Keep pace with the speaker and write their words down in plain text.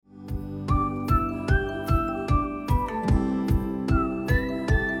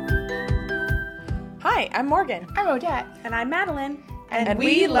Hi, I'm Morgan. I'm Odette. And I'm Madeline. And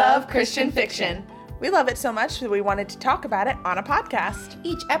we love Christian fiction. We love it so much that we wanted to talk about it on a podcast.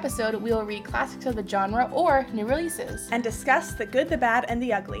 Each episode, we will read classics of the genre or new releases. And discuss the good, the bad, and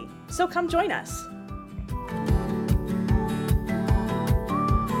the ugly. So come join us.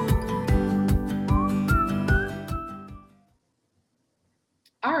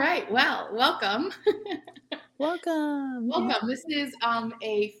 All right, well, welcome. Welcome. Welcome. This is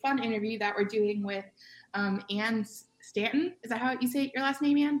a fun interview that we're doing with Ann Stanton. Is that how you say your last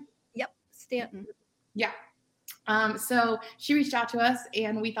name, Ann? Yep, Stanton. Yeah. So she reached out to us,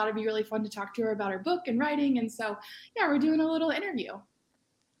 and we thought it'd be really fun to talk to her about her book and writing. And so, yeah, we're doing a little interview.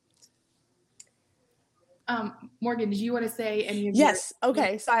 Morgan, did you want to say any of Yes.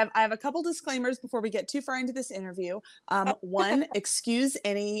 Okay. So I have a couple disclaimers before we get too far into this interview. One, excuse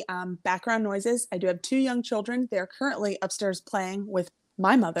any background noises. I do have 2 young children. They're currently upstairs playing with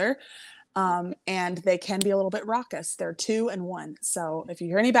my mother, and they can be a little bit raucous. They're 2 and 1. So if you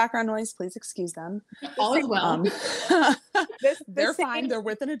hear any background noise, please excuse them. All is well. They're fine. They're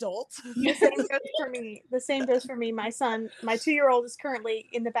with an adult. The same goes for me. The same goes for me. My son, my 2-year-old, is currently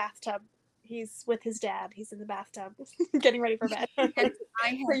in the bathtub. He's with his dad. He's in the bathtub, getting ready for bed. So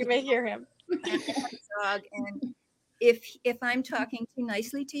you may hear him. Dog, and if I'm talking too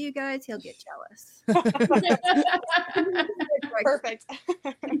nicely to you guys, he'll get jealous. Perfect.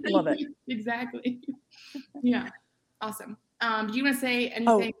 Love it. Exactly. Yeah. Awesome. Do you want to say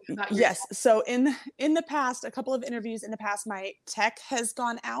anything about your Yes. So in the past, a couple of interviews in the past, my tech has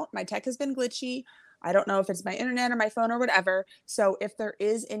gone out. My tech has been glitchy. I don't know if it's my internet or my phone or whatever. So if there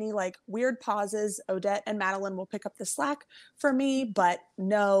is any like weird pauses, Odette and Madeline will pick up the slack for me, but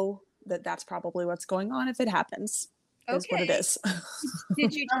know that that's probably what's going on if it happens. Is what it is.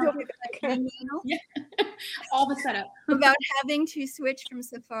 Did you tell me about Yeah. All the setup about having to switch from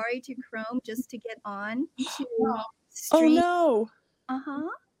Safari to Chrome just to get on to Oh Stream? no.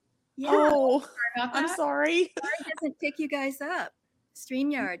 Yeah. Oh, about I'm that. sorry. Safari doesn't pick you guys up.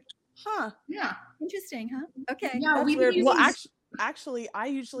 StreamYard. Huh. Yeah. Interesting, huh? Okay. Yeah. That's We've weird. been Well, using- actually, I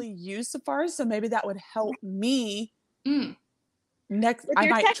usually use Safari, so maybe that would help me. Next, With I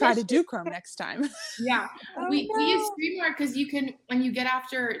your might tech try to issues. do Chrome next time. Yeah. Oh, we no. use StreamYard because you can, when you get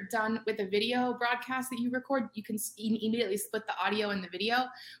done with a video broadcast that you record, you can immediately split the audio and the video,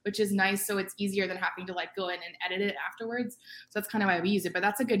 which is nice. So it's easier than having to like go in and edit it afterwards. So that's kind of why we use it. But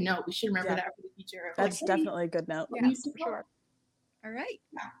that's a good note. We should remember Yeah. that for the future. That's definitely a good note. Yeah, Yes, for sure. All right.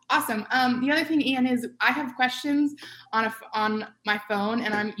 Yeah. Awesome. The other thing, Ian, is I have questions on my phone,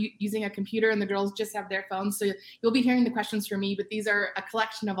 and I'm using a computer, and the girls just have their phones. So you'll be hearing the questions from me, but these are a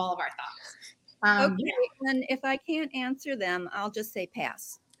collection of all of our thoughts. Okay. And if I can't answer them, I'll just say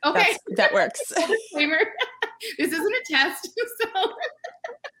pass. Okay. That works. Disclaimer. This isn't a test. So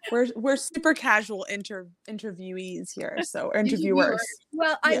We're super casual interviewees here, so interviewers.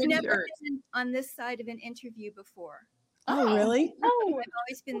 Well, I've Yeah. never been on this side of an interview before. Oh, really? Oh, I've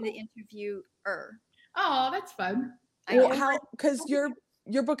always been the interviewer. Oh, that's fun. Well, how? Because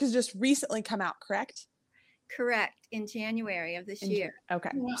your book has just recently come out, correct? Correct. In January of this year.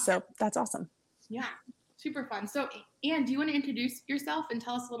 Okay, Yeah. so that's awesome. Yeah, super fun. So, Anne, do you want to introduce yourself and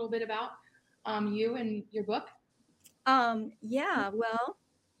tell us a little bit about you and your book? Yeah, well,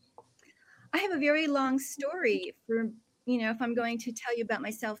 I have a very long story for, if I'm going to tell you about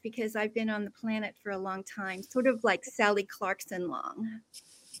myself, because I've been on the planet for a long time, sort of like Sally Clarkson long,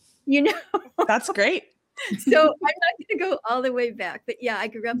 That's great. So I'm not going to go all the way back, but yeah, I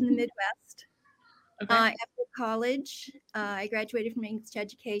grew up in the Midwest. Okay. After college, I graduated from English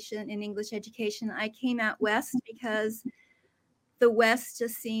education. I came out west because the West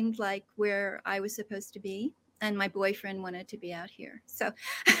just seemed like where I was supposed to be, and my boyfriend wanted to be out here. So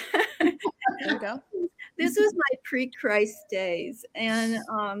There you go. this was my pre-Christ days, and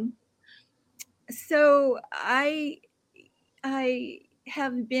so I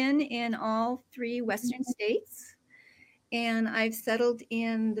have been in all 3 Western states. And I've settled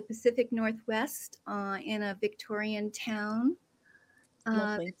in the Pacific Northwest in a Victorian town.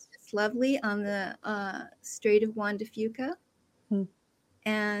 Lovely. It's just lovely on the Strait of Juan de Fuca.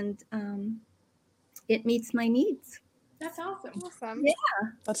 And it meets my needs. That's awesome. awesome. Yeah.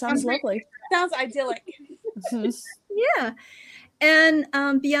 That sounds lovely. Sounds idyllic. Yeah. And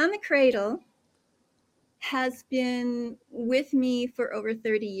Beyond the Cradle has been with me for over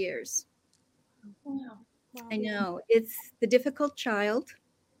 30 years. Wow. I know. It's the difficult child.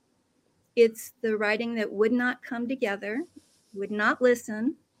 It's the writing that would not come together, would not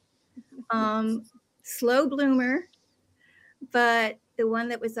listen. Slow bloomer, but the one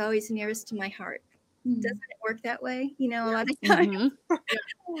that was always nearest to my heart. Doesn't it work that way? A lot of times.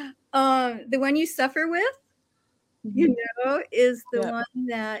 The one you suffer with, is the one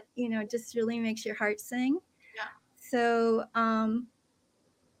that, just really makes your heart sing. Yeah. So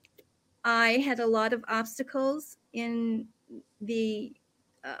I had a lot of obstacles in the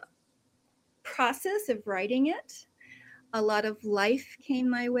process of writing it. A lot of life came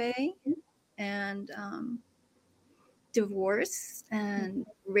my way, and divorce and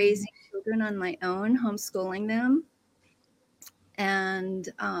raising children on my own, homeschooling them. And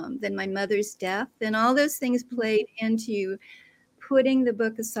then my mother's death, and all those things played into putting the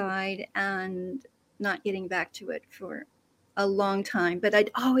book aside and not getting back to it for a long time. But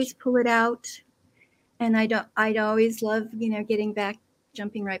I'd always pull it out, and I'd always love, getting back,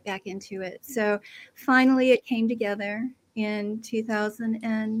 jumping right back into it. So finally it came together in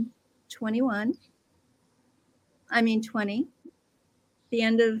 2021. 20, the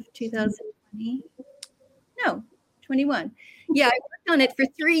end of 2020. No, 21. Yeah, I worked on it for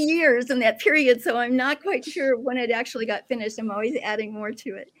 3 years in that period, so I'm not quite sure when it actually got finished. I'm always adding more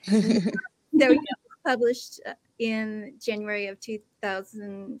to it. So it was published in January of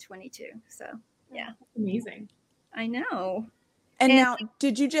 2022. So, yeah. That's amazing. I know. And now,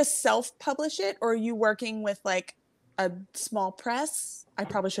 did you just self-publish it, or are you working with like a small press? I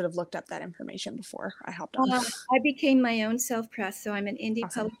probably should have looked up that information before I hopped on. I became my own self-press, so I'm an indie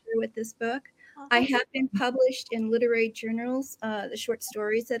publisher with this book. I have been published in literary journals, the short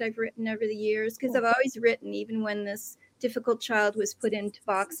stories that I've written over the years, because I've always written, even when this difficult child was put into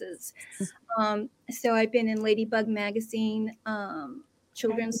boxes. So I've been in Ladybug magazine,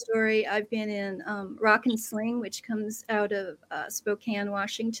 children's story. I've been in Rock and Sling, which comes out of Spokane,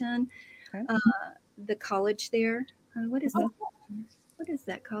 Washington, the college there. What is that? What is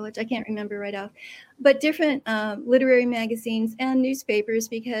that college? I can't remember right off. But different literary magazines and newspapers,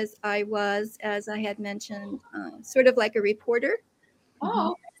 because I was, as I had mentioned, sort of like a reporter.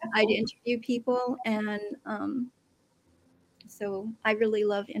 Oh, I'd interview people, and so I really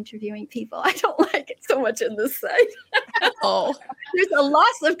love interviewing people. I don't like it so much in this side. Oh, there's a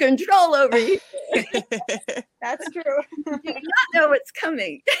loss of control over here. That's true. You do not know what's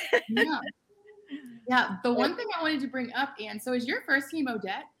coming. Yeah. The one thing I wanted to bring up, Anne, so is your first name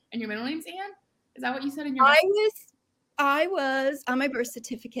Odette and your middle name's Anne? Is that what you said in your I was on my birth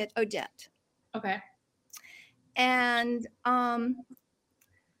certificate, Odette. Okay. And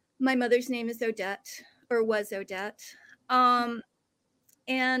my mother's name is Odette, or was Odette. And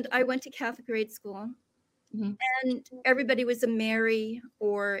I went to Catholic grade school, and everybody was a Mary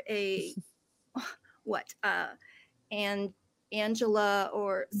or a and Angela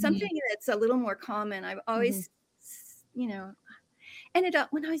or something that's a little more common. I've always, and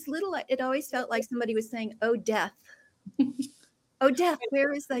when I was little, it always felt like somebody was saying, "Oh, death." Oh, death,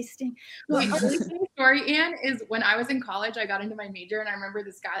 where is thy sting? Well, the story, Anne, is when I was in college, I got into my major, and I remember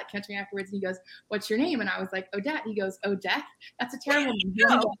this guy that catch me afterwards, and he goes, "What's your name?" And I was like, "Odette." He goes, "Oh, death? That's a terrible name."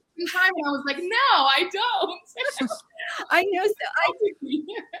 And I was like, "No, I don't." I know. So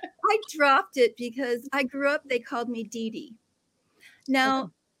I dropped it because I grew up, they called me Dee Dee.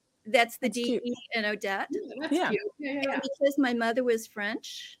 Now, that's the Dee Dee and Odette. That's cute. Yeah. Because my mother was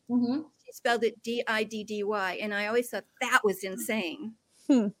French, she spelled it D-I-D-D-Y, and I always thought that was insane.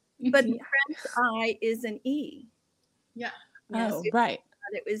 But the French I is an E. Yeah. Oh, right.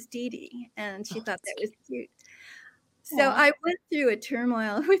 It was Dee Dee, and she thought that was cute. So I went through a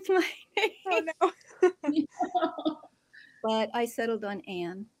turmoil with my name. Oh, no. But I settled on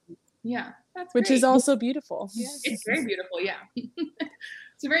Anne. Yeah, that's Which great. is also beautiful. Yes. It's very beautiful, yeah.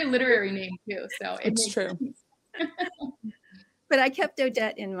 It's a very literary name too, so it's true. But I kept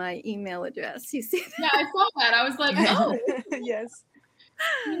Odette in my email address. You see that? Yeah, I saw that. I was like, oh. Yes.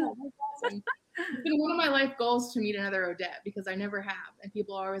 Yeah, that's awesome. It's been one of my life goals to meet another Odette, because I never have. And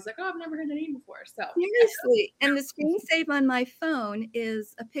people are always like, "Oh, I've never heard the name before." So seriously. And the screen save on my phone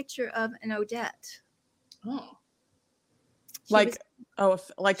is a picture of an Odette. Oh. Like a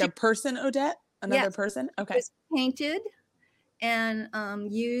person, Odette? Another person? Okay. It was painted and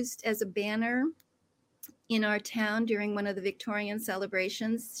used as a banner in our town during one of the Victorian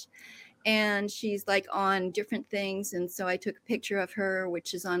celebrations. And she's like on different things. And so I took a picture of her,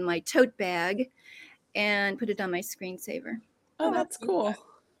 which is on my tote bag, and put it on my screensaver. Oh, that's cool.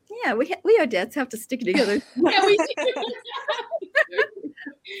 Yeah, we Odettes have to stick it together. Yeah, we do.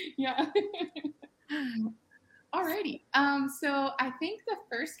 Yeah. Alrighty. So I think the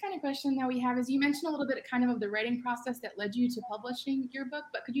first kind of question that we have is, you mentioned a little bit kind of the writing process that led you to publishing your book,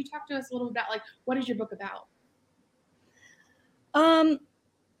 but could you talk to us a little about, like, what is your book about?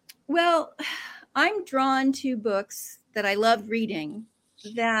 Well, I'm drawn to books that I love reading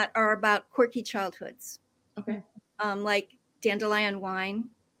that are about quirky childhoods. Okay. Like Dandelion Wine.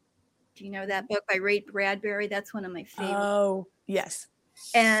 Do you know that book by Ray Bradbury? That's one of my favorites. Oh, yes.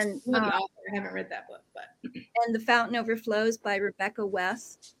 And I know the author. I haven't read that book, but and The Fountain Overflows by Rebecca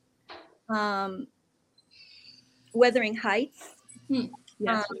West. Wuthering Heights.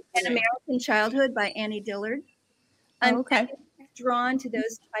 yes, An American Childhood by Annie Dillard. I'm drawn to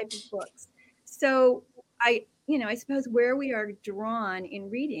those type of books. So I suppose where we are drawn in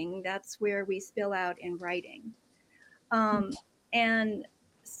reading, that's where we spill out in writing. And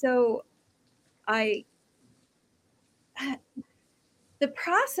so the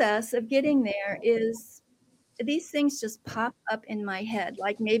process of getting there is these things just pop up in my head,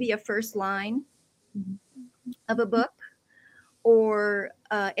 like maybe a first line of a book or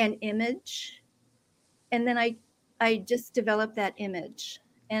an image. And then I just develop that image.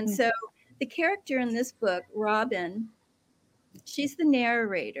 And so the character in this book, Robin, she's the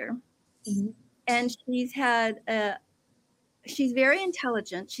narrator. And she's very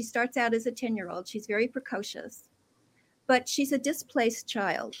intelligent. She starts out as a 10-year-old. She's very precocious, but she's a displaced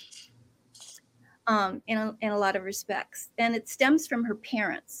child in a lot of respects. And it stems from her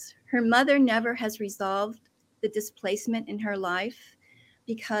parents. Her mother never has resolved the displacement in her life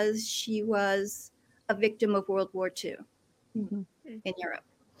because she was a victim of World War II in Europe.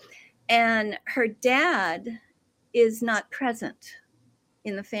 And her dad is not present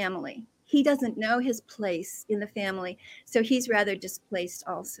in the family. He doesn't know his place in the family, so he's rather displaced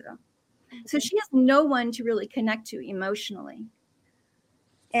also. So she has no one to really connect to emotionally.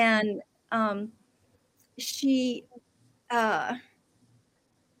 And she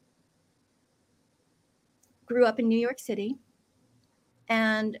grew up in New York City,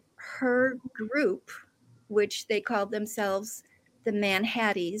 and her group, which they called themselves the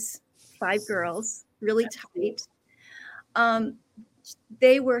Manhattans, 5 girls, really tight,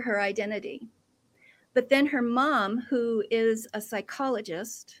 they were her identity. But then her mom, who is a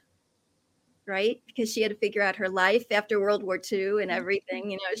psychologist, right? Because she had to figure out her life after World War II and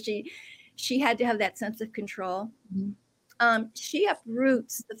everything, she had to have that sense of control. She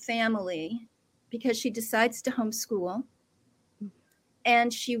uproots the family because she decides to homeschool.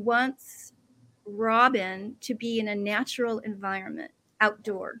 And she wants Robin to be in a natural environment,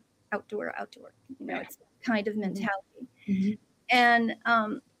 outdoor. It's kind of mentality. And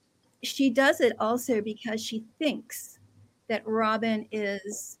she does it also because she thinks that Robin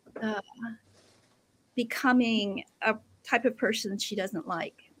is becoming a type of person she doesn't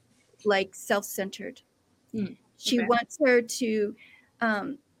like self-centered. She wants her to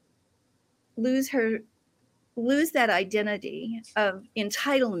lose that identity of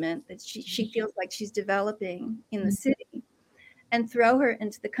entitlement that she feels like she's developing in the city, and throw her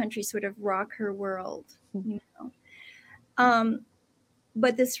into the country, sort of rock her world,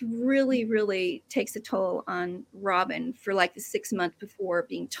 But this really, really takes a toll on Robin for like the 6 months before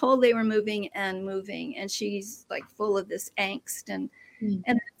being told they were moving, and she's like full of this angst, and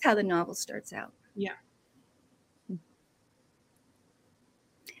that's how the novel starts out. Yeah.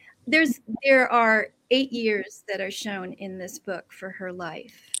 There are 8 years that are shown in this book for her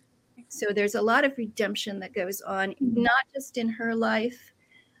life. So there's a lot of redemption that goes on, not just in her life,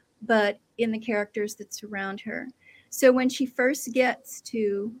 but in the characters that surround her. So when she first gets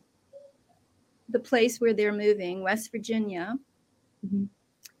to the place where they're moving, West Virginia,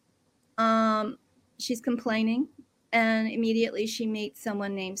 she's complaining, and immediately she meets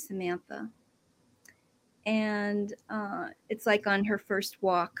someone named Samantha. And it's like on her first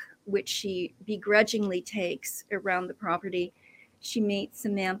walk, which she begrudgingly takes around the property, she meets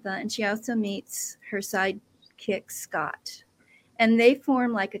Samantha, and she also meets her sidekick, Scott. And they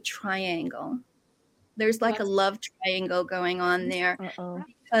form like a triangle. There's like a love triangle going on there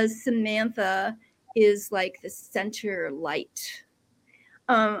because Samantha is like the center light.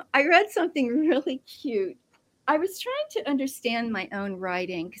 I read something really cute. I was trying to understand my own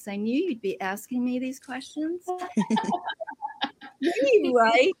writing because I knew you'd be asking me these questions. You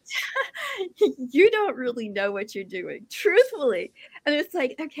write, you don't really know what you're doing, truthfully. And it's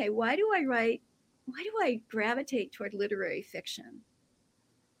like, okay, why do I gravitate toward literary fiction?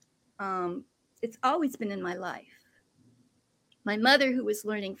 It's always been in my life. My mother, who was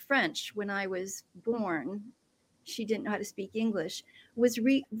learning French when I was born, she didn't know how to speak English,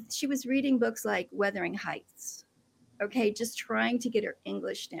 she was reading books like Wuthering Heights, okay, just trying to get her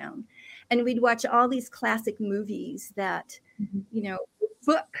English down. And we'd watch all these classic movies that,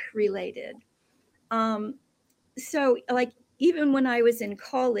 book related. So like even when I was in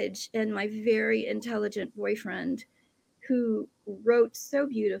college, and my very intelligent boyfriend who wrote so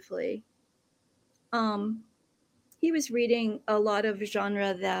beautifully, he was reading a lot of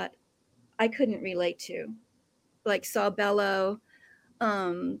genre that I couldn't relate to, like Saul Bellow,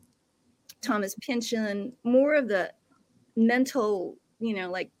 Thomas Pynchon, more of the mental,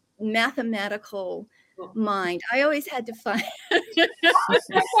 like mathematical mind. I always had to find. That's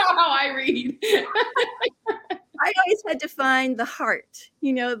not how I read. I always had to find the heart,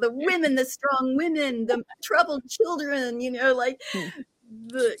 the women, the strong women, the troubled children, like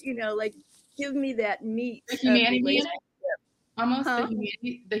like give me that meat. The humanity in it? Almost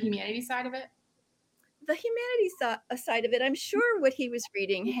the humanity side of it? The humanity side of it, I'm sure what he was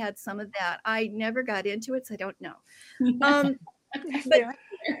reading had some of that. I never got into it, so I don't know. But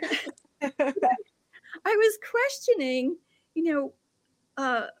I was questioning,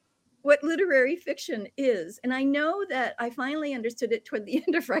 what literary fiction is. And I know that I finally understood it toward the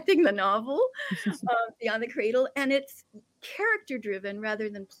end of writing the novel, Beyond the Cradle, and it's character-driven rather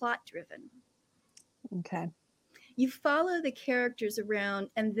than plot-driven. Okay. You follow the characters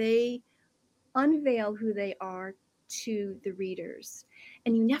around, and they unveil who they are to the readers.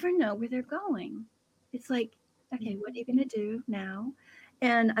 And you never know where they're going. It's like, okay, what are you going to do now?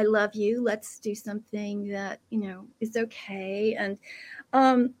 And I love you. Let's do something that, is okay. And,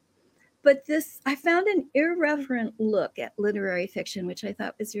 but I found an irreverent look at literary fiction, which I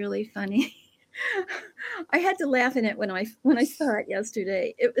thought was really funny. I had to laugh in it when I saw it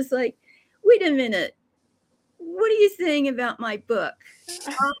yesterday. It was like, wait a minute. What are you saying about my book?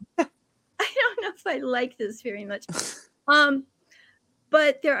 I don't know if I like this very much.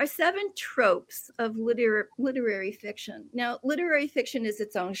 But there are 7 tropes of literary fiction. Now, literary fiction is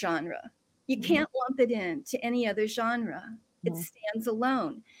its own genre. You can't lump it in to any other genre. It stands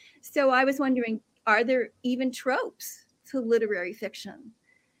alone. So I was wondering, are there even tropes to literary fiction?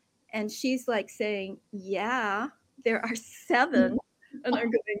 And she's like saying, yeah, there are 7. And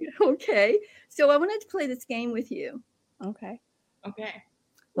I'm going, okay. So I wanted to play this game with you. Okay.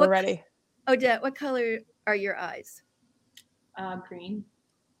 We're ready. Odette, what color are your eyes? Green.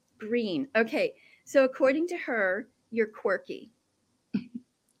 Green. Okay. So according to her, you're quirky.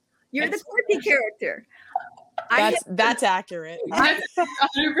 You're the quirky character. That's accurate. That's 100%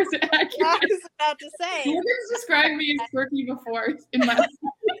 accurate. I was about to say. You guys described me as quirky before in my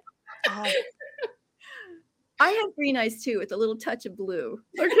life. I have green eyes too, with a little touch of blue.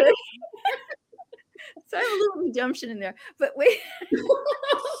 Okay. So I have a little redemption in there. But wait. It's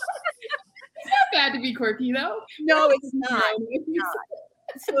not bad to be quirky, though. No, it's not. It's not.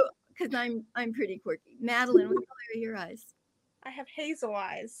 So, because I'm pretty quirky. Madeline, what color are your eyes? I have hazel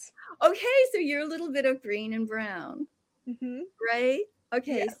eyes. Okay, so you're a little bit of green and brown, right?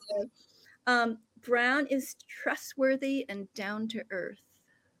 Okay, yes. So brown is trustworthy and down to earth,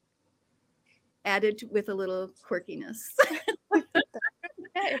 added with a little quirkiness.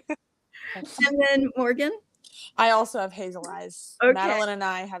 Okay. And then Morgan? I also have hazel eyes. Okay. Madeline and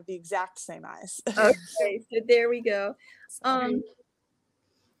I have the exact same eyes. Okay, so there we go.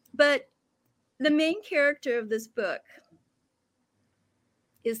 But the main character of this book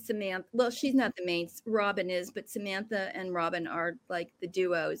is Samantha. Well, she's not the main. Robin is, but Samantha and Robin are like the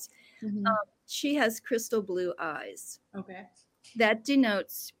duos. She has crystal blue eyes. Okay. That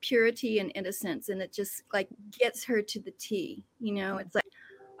denotes purity and innocence, and it just like gets her to the T. It's like,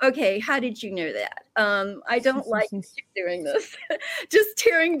 okay, how did you know that? I don't like doing this. Just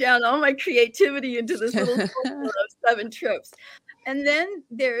tearing down all my creativity into this little of 7 tropes. And then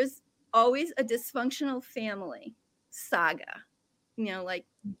there's always a dysfunctional family saga, like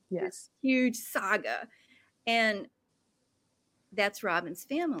this huge saga. And that's Robin's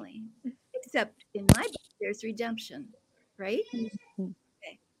family. Except in my book, there's redemption, right?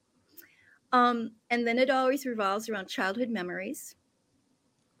 Okay. And then it always revolves around childhood memories.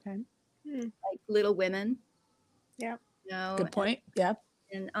 Okay. Like Little Women. Yeah. Good point. Yeah.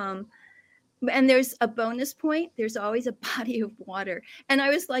 And there's a bonus point. There's always a body of water. And I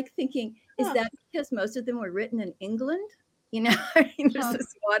was like thinking, is that because most of them were written in England? There's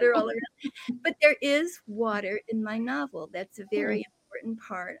this water all around. But there is water in my novel. That's a very important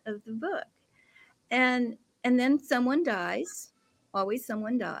part of the book. And then someone dies. Always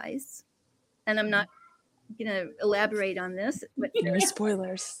someone dies. And I'm not going to elaborate on this. But no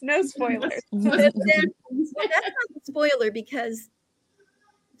spoilers. No spoilers. Well, that's not a spoiler because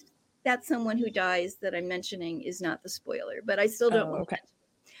that someone who dies that I'm mentioning is not the spoiler, but I still don't want to.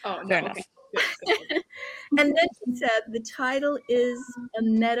 Oh, fair enough. And then she said the title is a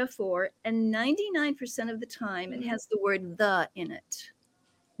metaphor, and 99% of the time it has the word "the" in it.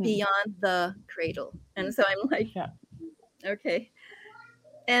 Beyond the Cradle. And so I'm like, okay.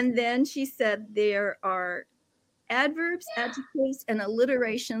 And then she said there are adverbs, adjectives, and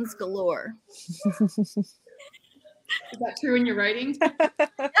alliterations galore. Is that true in your writing?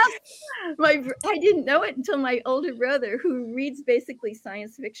 I didn't know it until my older brother, who reads basically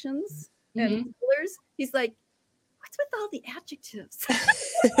science fictions and thrillers, he's like, what's with all the adjectives?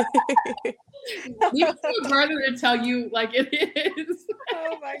 You have a brother to tell you like it is.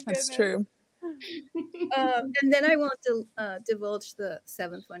 Oh my goodness. That's true. And then I won't divulge the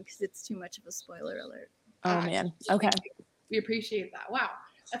 7th one because it's too much of a spoiler alert. Oh man. Okay. We appreciate that. Wow.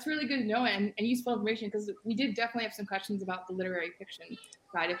 That's really good to know and useful information because we did definitely have some questions about the literary fiction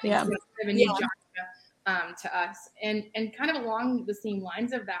side of things. Yeah. So it's kind of a new genre to us. And kind of along the same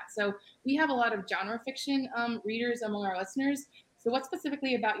lines of that. So we have a lot of genre fiction readers among our listeners. So what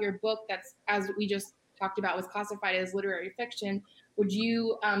specifically about your book that's, as we just talked about, was classified as literary fiction, would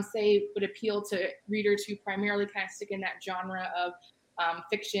you say would appeal to readers who primarily kind of stick in that genre of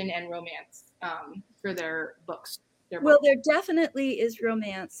fiction and romance for their books? Well, there definitely is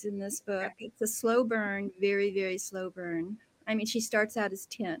romance in this book. It's a slow burn, very, very slow burn. I mean, she starts out as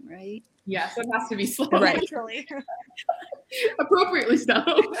 10, right? Yeah, so it has to be slow. Right. Naturally. Appropriately so.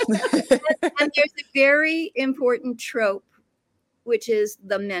 And there's a very important trope, which is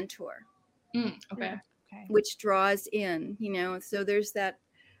the mentor. Okay. Which draws in, so there's that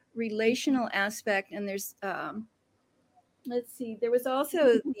relational aspect, and there's let's see, there was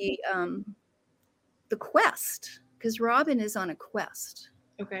also the quest, because Robin is on a quest.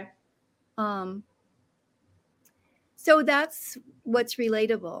 Okay. So that's what's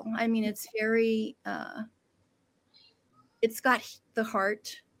relatable. I mean, it's very it's got the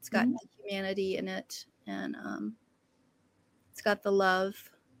heart, it's got the humanity in it, and it's got the love.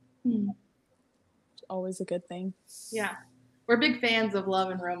 Always a good thing. Yeah. We're big fans of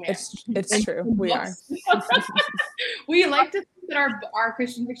love and romance. It's true. We are. We like to think that our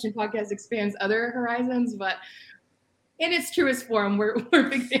Christian fiction podcast expands other horizons, but in its truest form, we're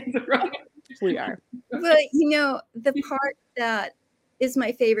big fans of romance. We are. But the part that is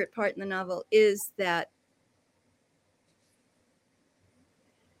my favorite part in the novel is that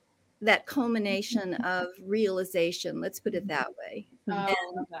culmination of realization, let's put it that way.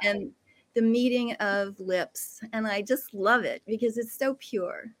 And the meeting of lips, and I just love it because it's so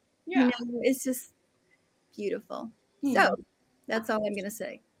pure. Yeah. It's just beautiful. So that's all I'm gonna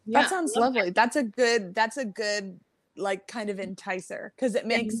say. That sounds lovely. That's a good like kind of enticer, because it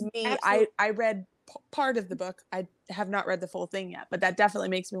makes me I read part of the book. I have not read the full thing yet, but that definitely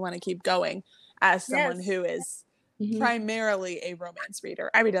makes me want to keep going as someone who is primarily a romance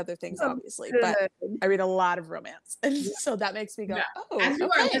reader. I read other things, obviously, but I read a lot of romance, and so that makes me go, "Oh, as you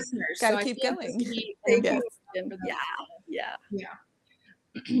okay, are listeners, gotta keep going."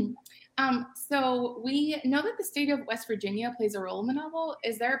 So we know that the state of West Virginia plays a role in the novel.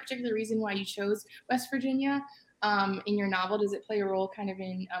 Is there a particular reason why you chose West Virginia in your novel? Does it play a role kind of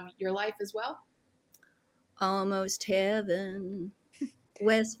in your life as well? Almost heaven.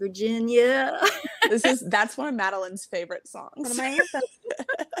 West Virginia. That's one of Madeline's favorite songs. One of my anthems.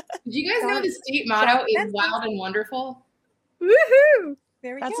 Did you guys know the state motto is wild and wonderful? Woohoo!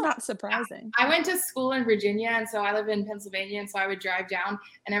 There we That's go. not surprising. I went to school in Virginia, and so I live in Pennsylvania, and so I would drive down,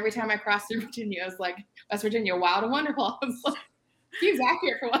 and every time I crossed through Virginia, it was like, West Virginia, wild and wonderful. I was like, seems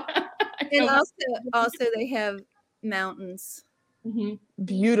accurate for what I And know. also they have mountains.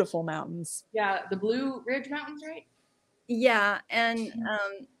 Beautiful mountains. Yeah, the Blue Ridge Mountains, right? Yeah, and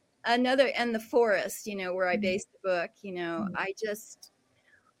and the forest, where I based the book,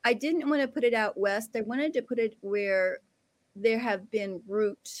 I didn't want to put it out west. I wanted to put it where there have been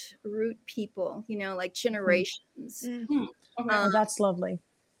root people, like generations. Okay. That's lovely.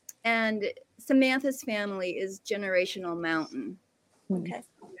 And Samantha's family is generational mountain. Okay.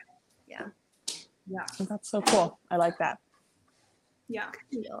 Yeah. That's so cool. I like that. Yeah.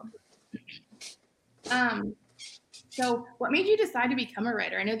 So what made you decide to become a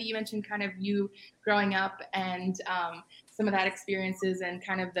writer? I know that you mentioned kind of you growing up and some of that experiences and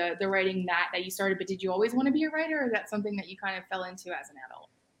kind of the writing that you started, but did you always want to be a writer, or is that something that you kind of fell into as an adult?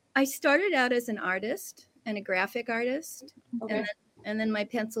 I started out as an artist and a graphic artist. Okay. And then my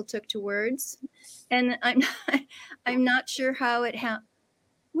pencil took to words. And I'm not sure how it happened.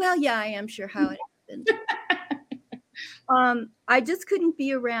 Well, yeah, I am sure how it happened. I just couldn't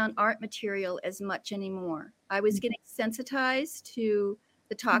be around art material as much anymore. I was getting sensitized to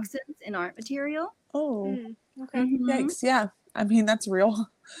the toxins in art material. Oh, okay. Yikes. Yeah. I mean, that's real.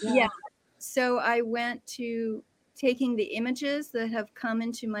 Yeah. So I went to taking the images that have come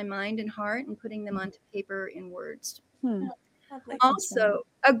into my mind and heart and putting them onto paper in words. Also,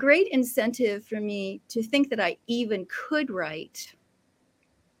 a great incentive for me to think that I even could write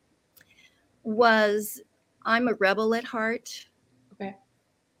was I'm a rebel at heart. Okay.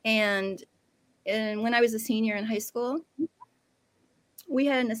 And and when I was a senior in high school, we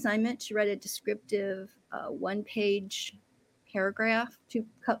had an assignment to write a descriptive one-page paragraph, two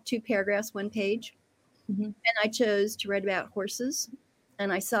paragraphs, one page. Mhm. And I chose to write about horses.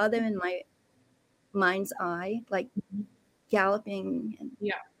 And I saw them in my mind's eye, like galloping and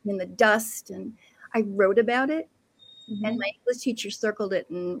in the dust. And I wrote about it. Mhm. And my English teacher circled it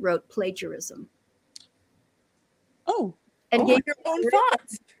and wrote plagiarism. Oh, And gave Your own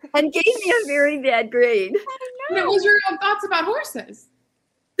thoughts. and gave me a very bad grade. But it was your own thoughts about horses.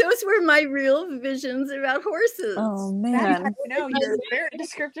 Those were my real visions about horses. oh That's man. how you know you're a very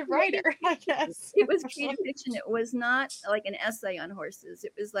descriptive writer, I guess. It was creative fiction. It was not like an essay on horses.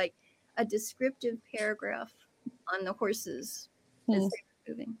 It was like a descriptive paragraph on the horses as they were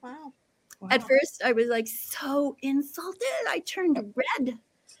moving. Wow. At first, I was like so insulted. I turned red.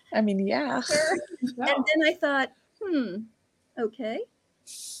 I mean, yeah. And then I thought, okay,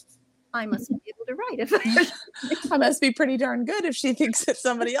 I must be able to write if I must be pretty darn good if she thinks that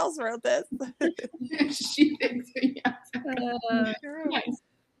somebody else wrote this. She thinks, yeah. Nice.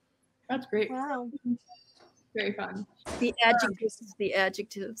 That's great. Wow. Very fun. the adjectives, the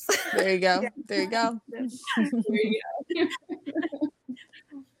adjectives. There you go. There you go. There you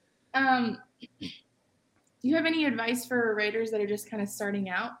go. Do you have any advice for writers that are just kind of starting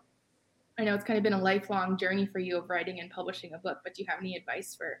out? I know it's kind of been a lifelong journey for you of writing and publishing a book, but do you have any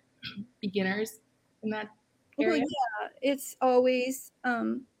advice for beginners in that area? Well, yeah, it's always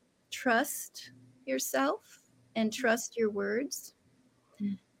trust yourself and trust your words.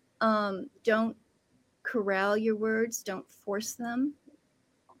 Don't corral your words. Don't force them.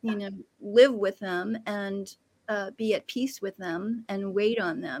 Live with them and be at peace with them and wait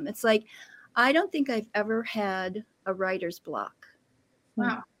on them. It's like, I don't think I've ever had a writer's block.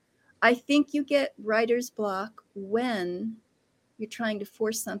 Wow. I think you get writer's block when you're trying to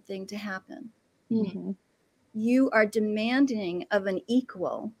force something to happen. Mm-hmm. You are demanding of an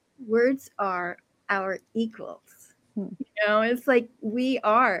equal. Words are our equals. It's like we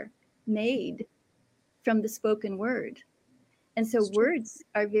are made from the spoken word. And so words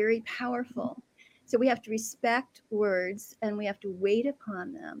are very powerful. So we have to respect words and we have to wait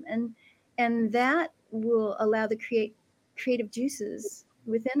upon them. And that will allow the creative juices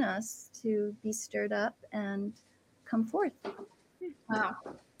within us to be stirred up and come forth. Wow.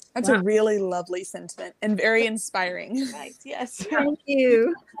 That's a really lovely sentiment and very inspiring. Right. Yes. Thank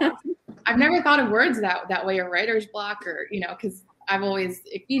you. I've never thought of words that way, or writer's block, or, because I've always,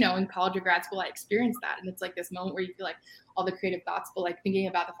 in college or grad school, I experienced that. And it's like this moment where you feel like all the creative thoughts, but like thinking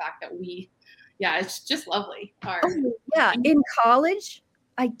about the fact that it's just lovely. Yeah. In college,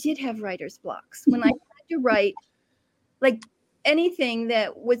 I did have writer's blocks when I had to write like anything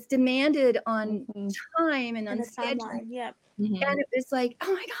that was demanded on time and on schedule. Yep. Mm-hmm. And it was like,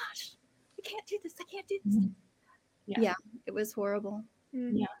 oh my gosh, I can't do this. Mm-hmm. Yeah, it was horrible.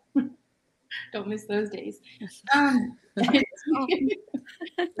 Yeah. Don't miss those days. Do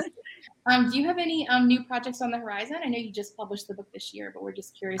you have any new projects on the horizon? I know you just published the book this year, but we're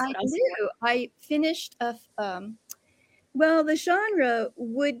just curious what else. I finished well, the genre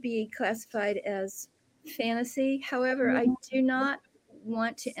would be classified as fantasy. However, I do not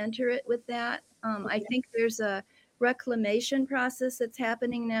want to enter it with that. I think there's a reclamation process that's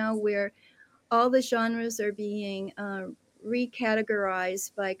happening now where all the genres are being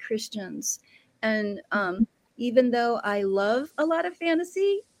recategorized by Christians. And even though I love a lot of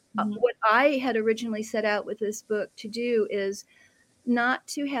fantasy, what I had originally set out with this book to do is not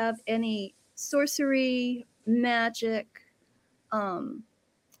to have any sorcery, magic,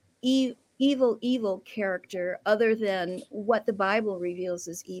 evil character other than what the Bible reveals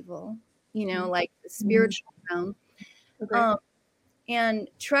as evil, like the spiritual realm. Okay. And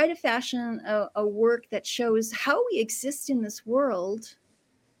try to fashion a work that shows how we exist in this world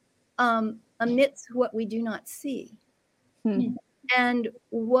amidst what we do not see. And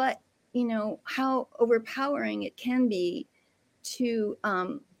what, how overpowering it can be to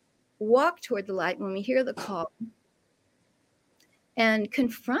walk toward the light when we hear the call and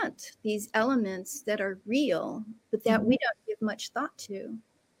confront these elements that are real, but that we don't give much thought to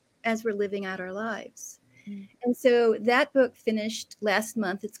as we're living out our lives. And so that book finished last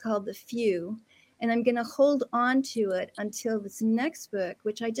month. It's called The Few. And I'm going to hold on to it until this next book,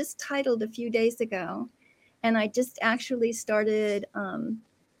 which I just titled a few days ago. And I just actually started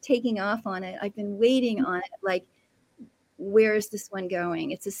taking off on it. I've been waiting on it. Like, where is this one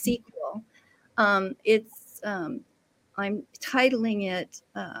going? It's a sequel. I'm titling it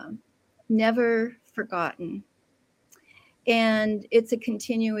Never Forgotten. And it's a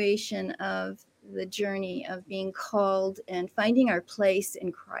continuation of the journey of being called and finding our place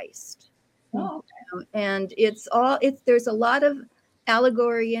in Christ. Oh, And there's a lot of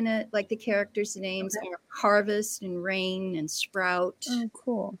allegory in it, like the characters' names are Harvest and Rain and Sprout. Oh,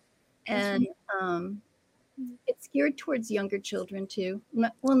 cool. And it's geared towards younger children too.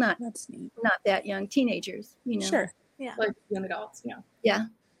 Not That's neat. not that young, teenagers, Sure. Yeah. like young adults. Yeah. Yeah.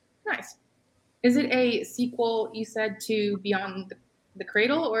 Nice. Is it a sequel, you said, to Beyond the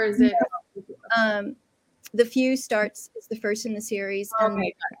Cradle, or is it? The Few is the first in the series. Okay,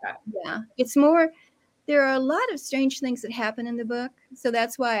 And got it. yeah, it's more, there are a lot of strange things that happen in the book. So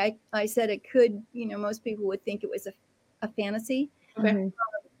that's why I said it could, most people would think it was a fantasy. Okay. Mm-hmm.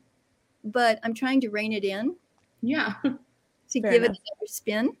 But I'm trying to rein it in Yeah. to Fair give enough. it another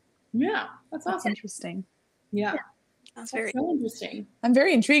spin. Yeah. That's That's awesome. interesting. Yeah. That's That's very so interesting. I'm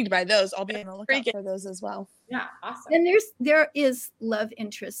very intrigued by those. I'll be on the lookout Very good. for those as well. Yeah. Awesome. And there is love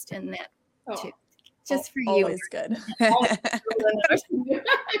interest in that Oh. too. Just for you. Always good.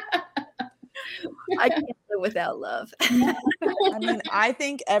 I can't live without love. I mean, I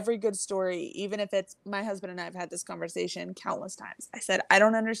think every good story, even if it's, my husband and I have had this conversation countless times. I said, I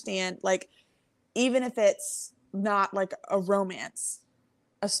don't understand, like, even if it's not like a romance,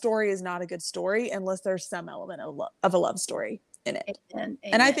 a story is not a good story unless there's some element of a love story in it. And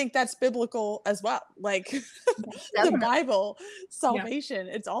I think that's biblical as well. Like the Bible, salvation,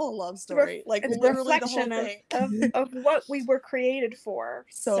 it's all a love story. Like it's a literally the whole reflection thing. of what we were created for.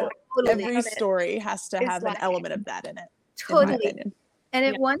 So totally. every story has to is have an lacking. element of that in it. In my totally. opinion. And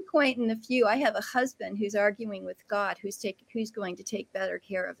at one point in the Few, I have a husband who's arguing with God, who's going to take better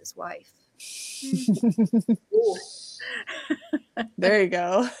care of his wife. There you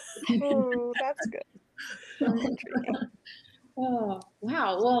go. Oh, that's good. Oh,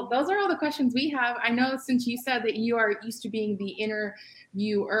 wow. Well, those are all the questions we have. I know since you said that you are used to being the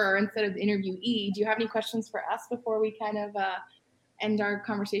interviewer instead of the interviewee, do you have any questions for us before we kind of end our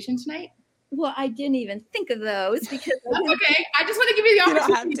conversation tonight? Well, I didn't even think of those because That's okay. I just want to give you the You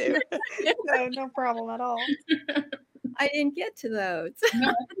don't opportunity. have to. No problem at all. I didn't get to those.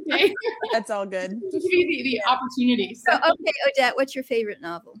 No, that's okay. That's all good. Give you the opportunity. So, okay, Odette, what's your favorite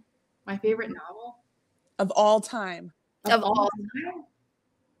novel? My favorite novel Of all time. Of all time?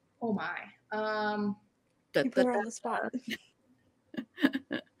 Oh my. You put her on the spot.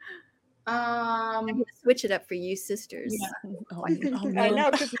 I'm gonna switch it up for you sisters. Yeah. Oh, I man.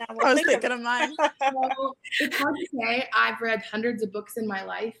 know, because now we're I was thinking thinking of mine. Well, it's hard to say. I've read hundreds of books in my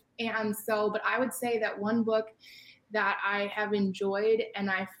life. And so, but I would say that one book that I have enjoyed and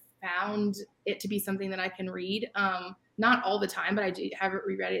I found it to be something that I can read, not all the time, but I do have it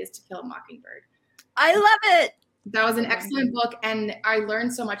reread it, is To Kill a Mockingbird. I love it. That was an excellent book, and I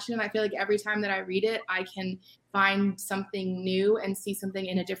learned so much in it. I feel like every time that I read it, I can find something new and see something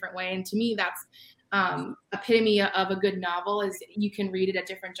in a different way. And to me, that's epitome of a good novel, is you can read it at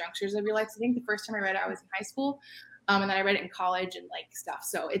different junctures of your life. So I think the first time I read it, I was in high school, and then I read it in college and like stuff.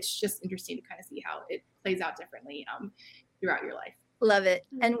 So it's just interesting to kind of see how it plays out differently throughout your life. Love it.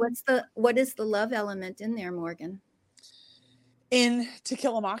 And what is the love element in there, Morgan? In To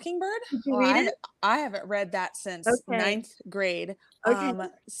Kill a Mockingbird? Did you read it? I haven't read that since Okay. 9th grade. Okay.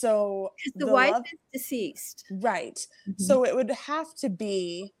 So The wife is deceased. right. Mm-hmm. So it would have to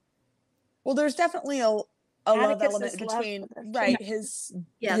be, well, there's definitely a love Atticus's element love between for the right his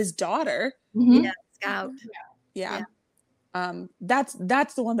daughter. Mhm. Yeah, Scout. Yeah. That's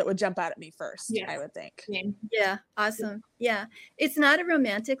the one that would jump out at me first, Yes. I would think. Same. Yeah, awesome. Yeah, it's not a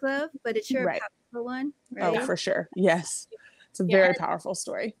romantic love, but it's sure Right. a powerful one, right? Oh, for sure. Yes. It's a very powerful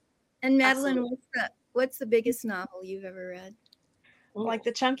story. And Madeline, Absolutely. what's the biggest novel you've ever read? Like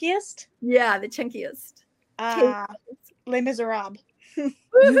the chunkiest? Yeah, the chunkiest. Les Miserables.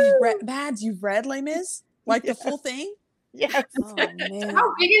 You've read Les Mis? Like the full thing? Yes. Oh man.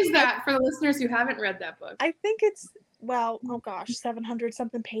 How big is that for the listeners who haven't read that book? I think it's, well, oh gosh, 700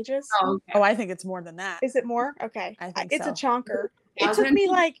 something pages. Oh, okay. Oh, I think it's more than that. Is it more? Okay. I think it's so. a chonker. It Dozen? took me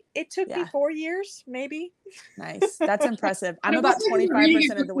Yeah. 4 years, maybe. Nice. That's impressive. I'm But it about wasn't like you were reading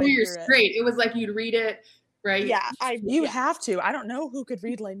 25% it of the for way 4 years through it. straight. It was like you'd read it, right? Yeah. You have to. I don't know who could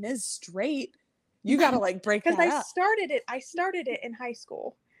read Les Mis straight. You got to like break that because up. I started it in high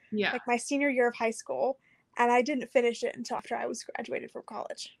school, Yeah. like my senior year of high school, and I didn't finish it until after I was graduated from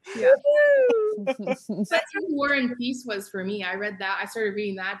college. Yeah. That's what War and Peace was for me. I read that. I started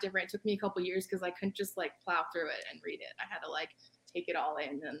reading that different. It took me a couple years because I couldn't just like plow through it and read it. I had to like take it all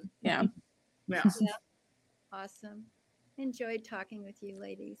in and Yeah. yeah. Awesome. Enjoyed talking with you,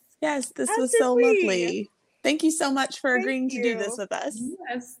 ladies. Yes, this As was did so we. lovely. Thank you so much for agreeing to do this with us.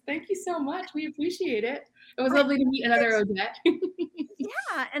 Yes, thank you so much. We appreciate it. It was lovely to meet another Odette.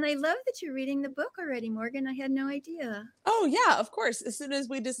 Yeah, and I love that you're reading the book already, Morgan. I had no idea. Oh yeah, of course. As soon as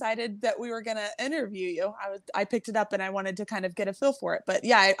we decided that we were going to interview you, I picked it up and I wanted to kind of get a feel for it. But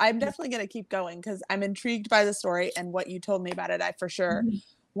yeah, I'm definitely going to keep going because I'm intrigued by the story and what you told me about it. I for sure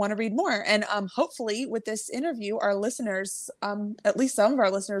want to read more. And hopefully with this interview, our listeners, at least some of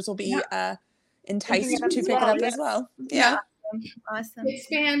our listeners will be enticed to pick it up as well. Yeah. Awesome.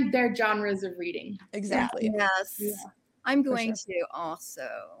 Expand their genres of reading. Exactly. Yes. Yeah. I'm going to also.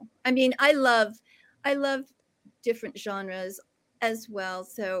 I mean, I love different genres as well.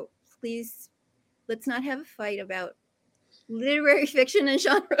 So please, let's not have a fight about literary fiction and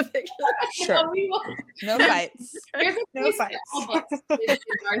genre fiction. Sure. No fights. No fights. In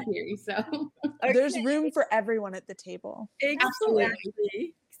our theory, so there's room for everyone at the table. Exactly.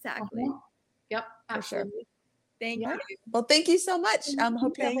 Yep. For sure. Thank you. Well, thank you so much.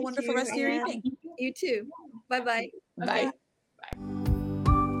 Hope you have a wonderful rest of your evening. You too. Bye-bye. Bye.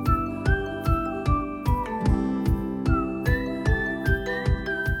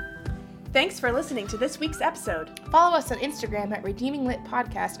 Thanks for listening to this week's episode. Follow us on Instagram at Redeeming Lit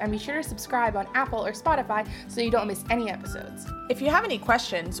Podcast and be sure to subscribe on Apple or Spotify so you don't miss any episodes. If you have any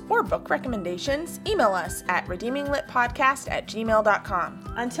questions or book recommendations, email us at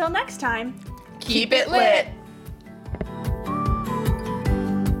redeeminglitpodcast@gmail.com. Until next time, Keep it lit!